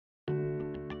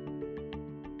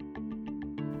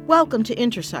Welcome to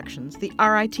Intersections, the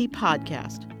RIT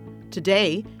podcast.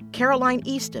 Today, Caroline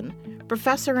Easton,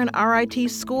 professor in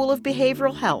RIT's School of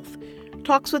Behavioral Health,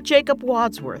 talks with Jacob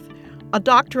Wadsworth, a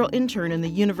doctoral intern in the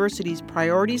university's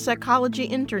Priority Psychology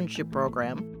Internship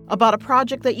Program, about a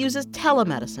project that uses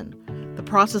telemedicine, the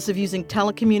process of using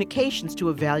telecommunications to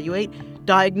evaluate,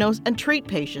 diagnose, and treat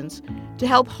patients to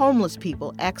help homeless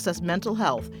people access mental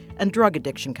health and drug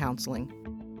addiction counseling.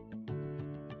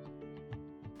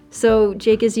 So,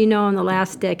 Jake, as you know, in the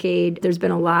last decade, there's been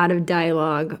a lot of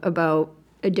dialogue about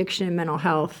addiction and mental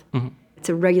health. Mm-hmm. It's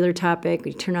a regular topic.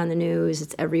 We turn on the news.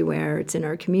 It's everywhere. It's in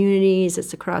our communities.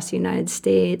 It's across the United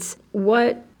States.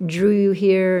 What drew you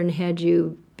here and had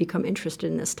you become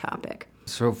interested in this topic?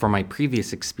 So from my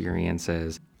previous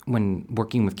experiences, when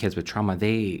working with kids with trauma,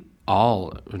 they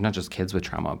all, not just kids with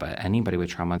trauma, but anybody with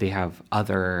trauma, they have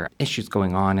other issues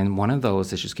going on. And one of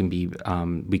those issues can be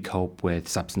we cope with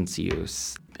substance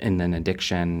use. And then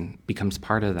addiction becomes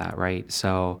part of that, right?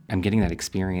 So I'm getting that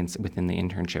experience within the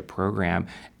internship program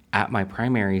at my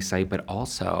primary site, but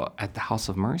also at the House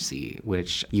of Mercy,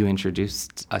 which you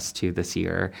introduced us to this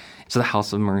year. So the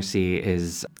House of Mercy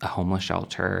is a homeless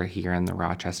shelter here in the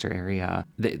Rochester area.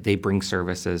 They bring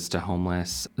services to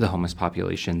the homeless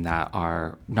population that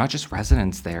are not just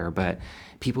residents there, but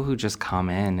people who just come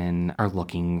in and are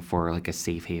looking for like a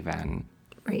safe haven.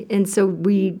 Right, and so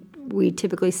we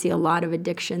typically see a lot of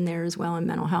addiction there as well in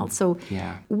mental health. So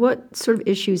What sort of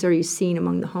issues are you seeing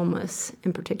among the homeless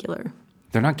in particular?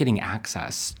 They're not getting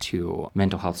access to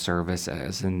mental health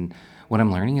services. And what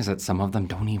I'm learning is that some of them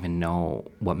don't even know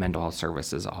what mental health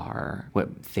services are,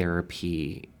 what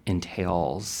therapy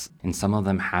entails. And some of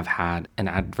them have had an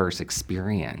adverse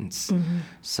experience. Mm-hmm.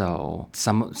 So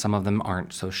some of them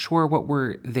aren't so sure what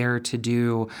we're there to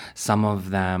do. Some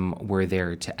of them were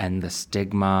there to end the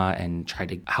stigma and try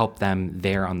to help them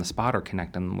there on the spot or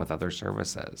connect them with other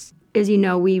services. As you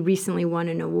know, we recently won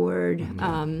an award,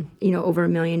 over $1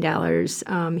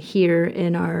 million here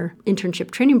in our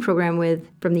internship training program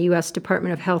from the U.S.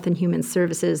 Department of Health and Human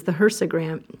Services, the HRSA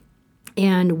grant.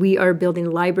 And we are building a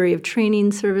library of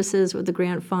training services with the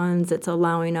grant funds that's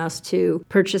allowing us to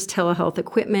purchase telehealth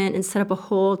equipment and set up a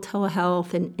whole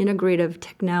telehealth and integrative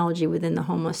technology within the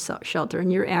homeless shelter.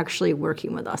 And you're actually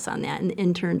working with us on that. And the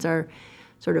interns are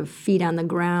sort of feet on the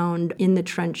ground in the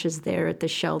trenches there at the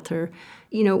shelter.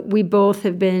 You know, we both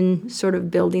have been sort of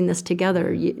building this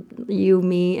together, you,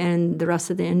 me, and the rest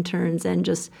of the interns, and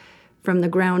just from the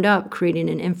ground up, creating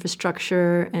an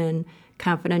infrastructure and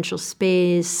confidential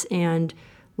space and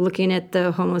looking at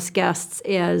the homeless guests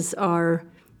as our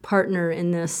partner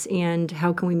in this and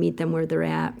how can we meet them where they're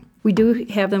at. We do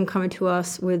have them coming to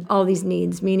us with all these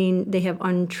needs, meaning they have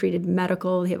untreated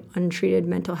medical, they have untreated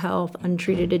mental health,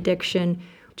 untreated addiction,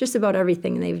 just about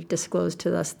everything they've disclosed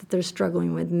to us that they're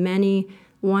struggling with.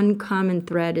 One common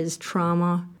thread is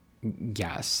trauma.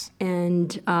 Yes.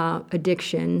 And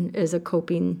addiction is a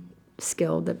coping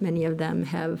skill that many of them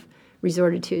have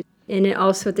resorted to. And it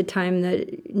also at the time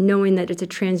that knowing that it's a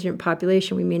transient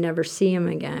population, we may never see them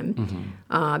again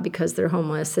because they're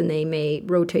homeless and they may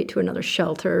rotate to another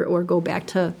shelter or go back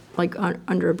to like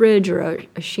under a bridge or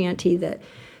a shanty.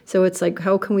 So it's like,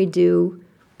 how can we do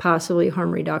possibly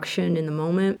harm reduction in the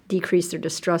moment, decrease their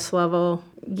distress level,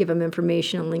 give them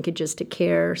information and linkages to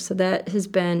care. So that has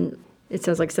been, it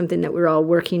sounds like something that we're all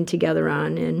working together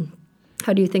on. And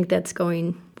how do you think that's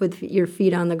going with your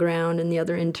feet on the ground and the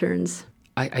other interns?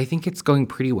 I think it's going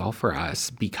pretty well for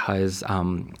us because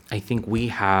I think we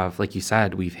have, like you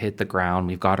said, we've hit the ground,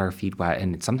 we've got our feet wet,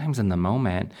 and sometimes in the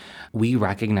moment, we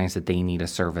recognize that they need a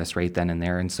service right then and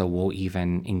there, and so we'll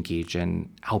even engage in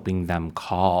helping them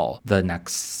call the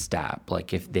next step,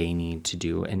 like if they need to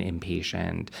do an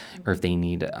inpatient or if they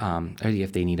need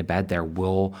a bed there,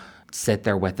 we'll sit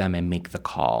there with them and make the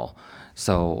call.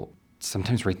 So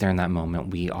sometimes right there in that moment,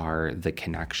 we are the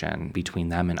connection between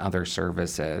them and other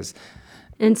services.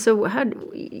 And so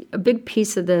a big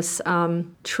piece of this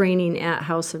training at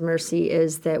House of Mercy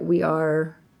is that we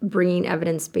are bringing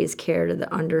evidence-based care to the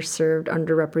underserved,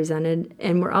 underrepresented,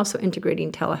 and we're also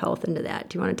integrating telehealth into that.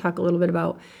 Do you want to talk a little bit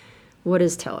about what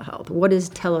is telehealth? What is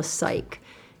telepsych?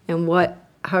 And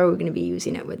how are we going to be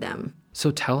using it with them?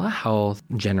 So telehealth,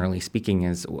 generally speaking,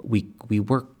 is we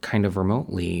work kind of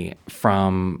remotely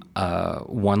from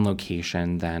one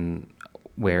location then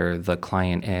where the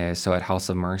client is. So at House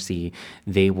of Mercy,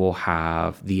 they will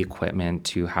have the equipment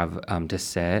to have to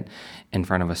sit in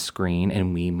front of a screen,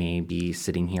 and we may be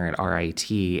sitting here at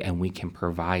RIT, and we can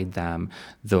provide them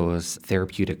those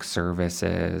therapeutic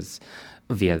services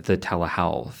via the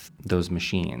telehealth, those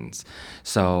machines.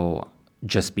 So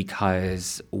just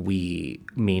because we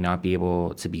may not be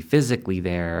able to be physically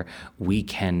there, we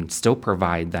can still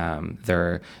provide them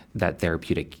that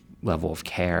therapeutic level of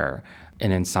care,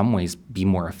 and in some ways be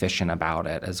more efficient about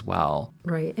it as well.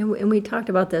 Right. And we talked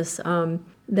about this,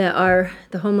 that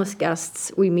the homeless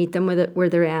guests, we meet them where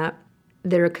they're at.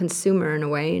 They're a consumer in a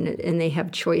way, and they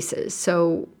have choices.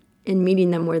 So in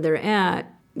meeting them where they're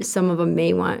at, some of them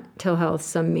may want telehealth,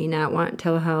 some may not want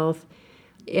telehealth.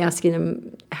 Asking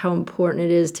them how important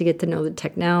it is to get to know the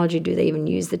technology. Do they even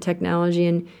use the technology?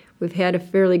 And we've had a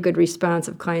fairly good response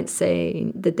of clients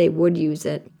saying that they would use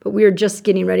it. But we are just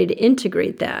getting ready to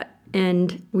integrate that.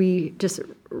 And we just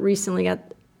recently got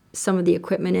some of the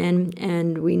equipment in,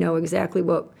 and we know exactly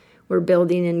what we're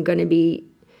building and going to be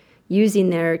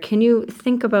using there. Can you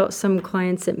think about some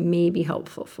clients that may be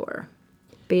helpful for,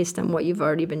 based on what you've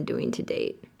already been doing to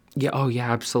date? Yeah. Oh,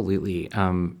 yeah, absolutely.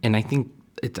 And I think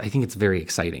it's very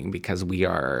exciting because we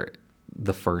are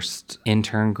the first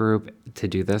intern group to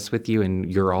do this with you,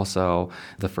 and you're also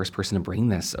the first person to bring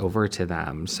this over to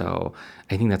them. So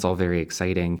I think that's all very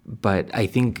exciting. But I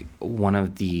think one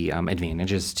of the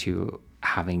advantages to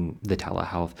having the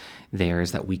telehealth there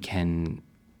is that we can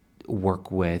work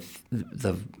with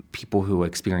the people who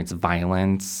experience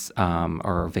violence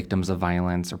or victims of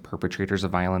violence or perpetrators of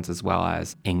violence, as well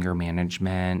as anger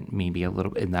management, maybe a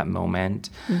little in that moment,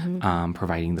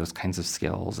 providing those kinds of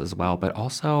skills as well. But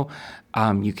also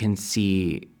you can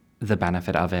see the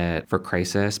benefit of it for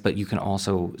crisis, but you can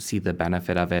also see the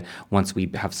benefit of it once we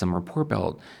have some rapport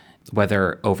built,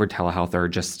 whether over telehealth or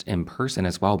just in person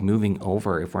as well, moving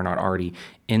over, if we're not already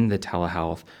in the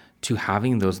telehealth, to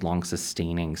having those long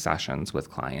sustaining sessions with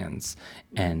clients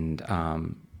and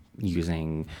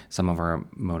using some of our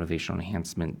motivational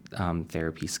enhancement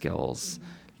therapy skills.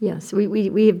 Yes,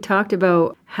 we have talked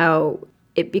about how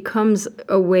it becomes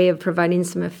a way of providing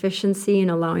some efficiency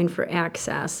and allowing for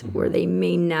access where they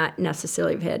may not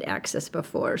necessarily have had access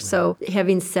before. Right. So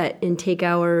having set intake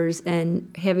hours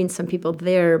and having some people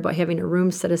there, but having a room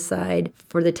set aside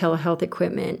for the telehealth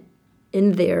equipment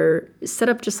in there, set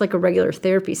up just like a regular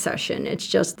therapy session. It's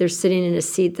just they're sitting in a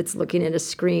seat that's looking at a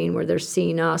screen where they're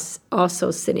seeing us,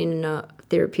 also sitting in a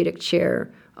therapeutic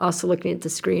chair, also looking at the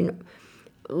screen,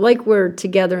 like we're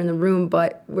together in the room,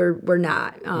 but we're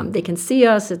not. They can see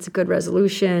us. It's a good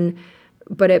resolution,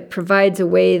 but it provides a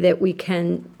way that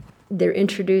they're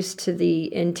introduced to the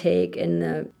intake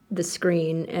and the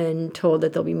screen and told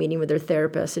that they'll be meeting with their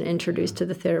therapist and introduced to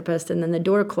the therapist, and then the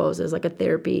door closes like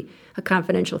a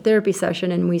confidential therapy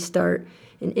session, and we start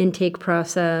an intake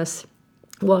process,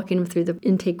 walking them through the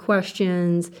intake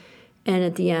questions, and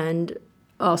at the end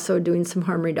also doing some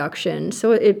harm reduction.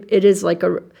 So it is like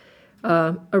a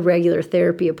regular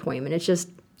therapy appointment. It's just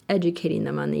educating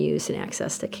them on the use and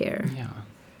access to care. Yeah.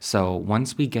 So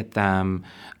once we get them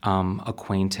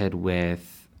acquainted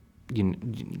with,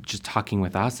 just talking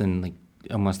with us and like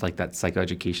almost like that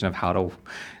psychoeducation of how to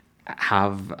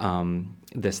have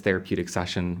this therapeutic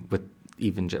session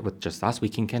with just us, we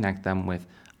can connect them with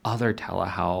other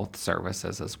telehealth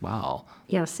services as well.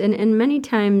 Yes, and many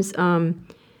times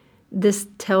this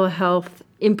telehealth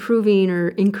improving or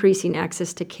increasing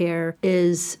access to care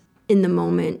is in the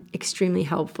moment extremely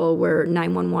helpful, where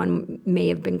 911 may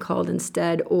have been called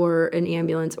instead, or an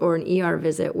ambulance or an ER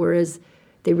visit, whereas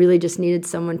they really just needed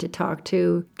someone to talk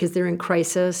to because they're in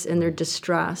crisis and they're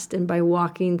distressed. And by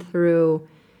walking through,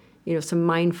 some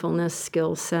mindfulness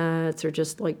skill sets, or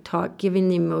just like giving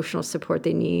the emotional support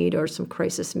they need, or some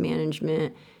crisis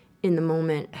management in the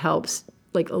moment helps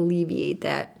like alleviate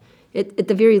that. At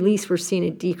the very least, we're seeing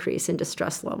a decrease in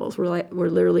distress levels. We're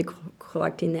literally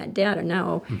collecting that data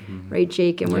now, right,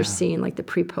 Jake? And we're seeing like the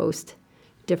pre-post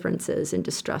differences in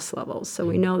distress levels. So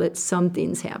we know that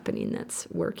something's happening that's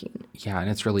working. Yeah, and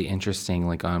it's really interesting,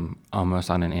 like almost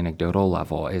on an anecdotal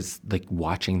level, is like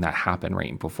watching that happen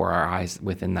right before our eyes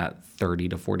within that 30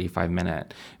 to 45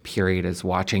 minute period, is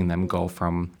watching them go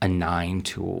from a 9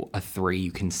 to a 3.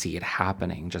 You can see it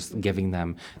happening, just giving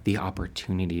them the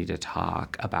opportunity to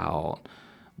talk about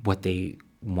what they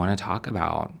want to talk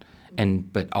about,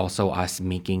 but also us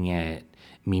making it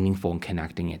meaningful and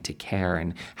connecting it to care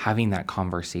and having that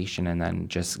conversation, and then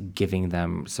just giving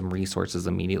them some resources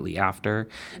immediately after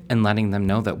and letting them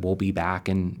know that we'll be back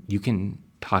and you can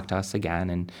talk to us again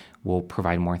and we'll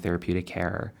provide more therapeutic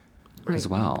care as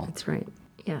well. That's right.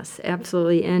 Yes,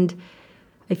 absolutely. And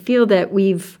I feel that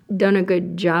we've done a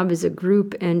good job as a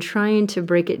group and trying to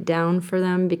break it down for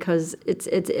them, because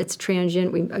it's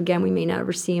transient. We may not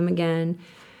ever see them again.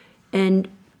 And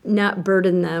not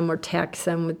burden them or tax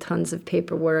them with tons of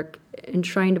paperwork, and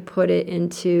trying to put it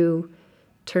into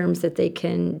terms that they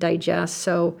can digest.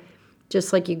 So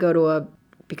just like you go to a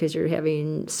because you're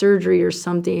having surgery or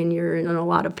something, you're in a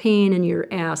lot of pain, and you're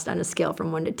asked on a scale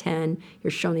from 1 to 10, you're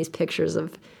shown these pictures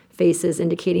of faces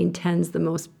indicating 10's the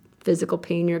most physical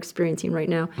pain you're experiencing right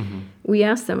now. We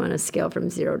ask them on a scale from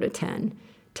 0 to 10,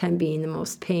 10 being the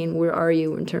most pain, where are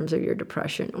you in terms of your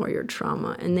depression or your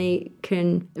trauma? And they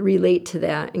can relate to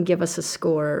that and give us a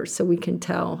score so we can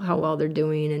tell how well they're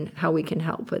doing and how we can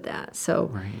help with that.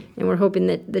 So, and we're hoping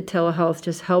that the telehealth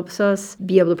just helps us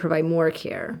be able to provide more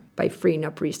care by freeing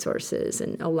up resources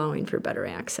and allowing for better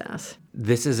access.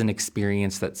 This is an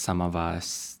experience that some of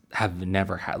us have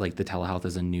never had. Like, the telehealth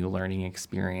is a new learning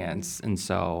experience. And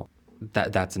so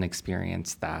that's an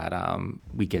experience that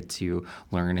we get to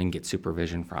learn and get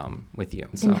supervision from with you.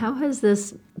 So. And how has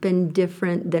this been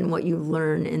different than what you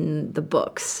learn in the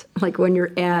books? Like, when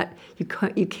you're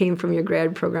you came from your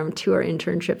grad program to our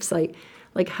internship site,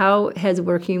 like how has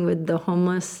working with the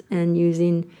homeless and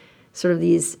using sort of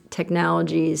these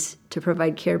technologies to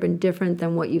provide care been different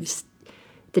than what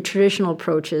the traditional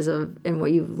approaches and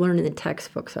what you've learned in the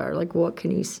textbooks are? Like, what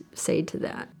can you say to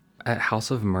that? At House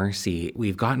of Mercy,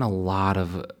 we've gotten a lot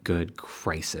of good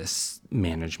crisis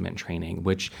management training,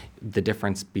 which the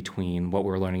difference between what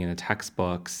we're learning in the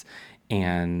textbooks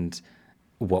and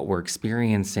what we're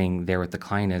experiencing there with the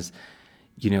client is,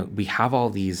 we have all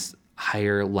these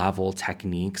higher level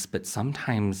techniques, but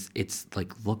sometimes it's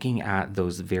like looking at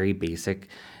those very basic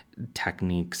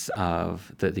techniques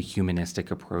of the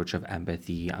humanistic approach of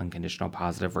empathy, unconditional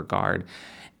positive regard,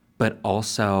 but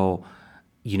also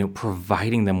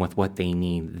providing them with what they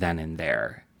need then and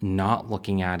there, not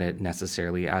looking at it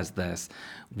necessarily as this,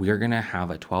 we're going to have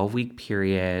a 12-week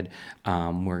period,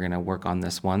 we're going to work on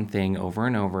this one thing over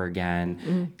and over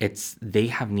again. They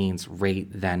have needs right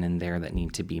then and there that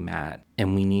need to be met,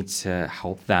 and we need to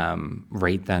help them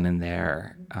right then and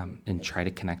there and try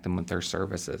to connect them with their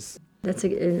services.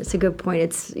 It's a good point.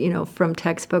 It's, from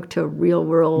textbook to real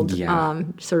world,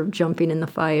 sort of jumping in the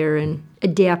fire and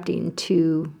adapting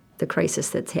to the crisis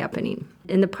that's happening.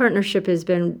 And the partnership has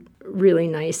been really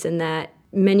nice in that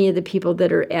many of the people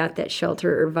that are at that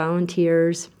shelter are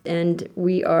volunteers, and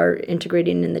we are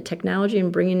integrating in the technology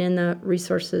and bringing in the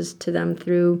resources to them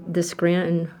through this grant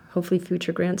and hopefully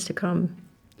future grants to come.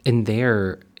 And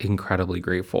they're incredibly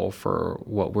grateful for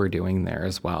what we're doing there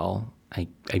as well.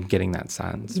 I'm getting that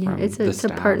sense from the staff. It's a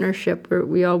partnership where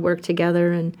we all work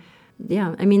together. And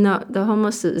the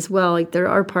homeless as well, like, they're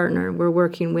our partner. We're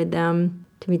working with them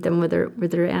to meet them where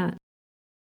they're at.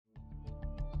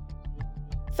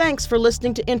 Thanks for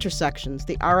listening to Intersections,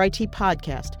 the RIT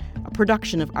podcast, a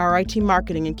production of RIT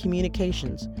Marketing and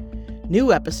Communications.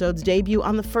 New episodes debut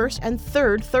on the first and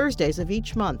third Thursdays of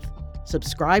each month.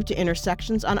 Subscribe to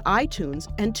Intersections on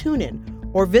iTunes and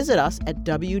TuneIn, or visit us at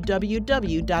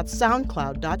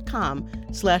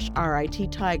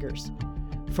www.soundcloud.com/RIT Tigers.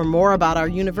 For more about our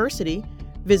university,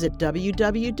 visit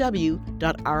www.rit.edu.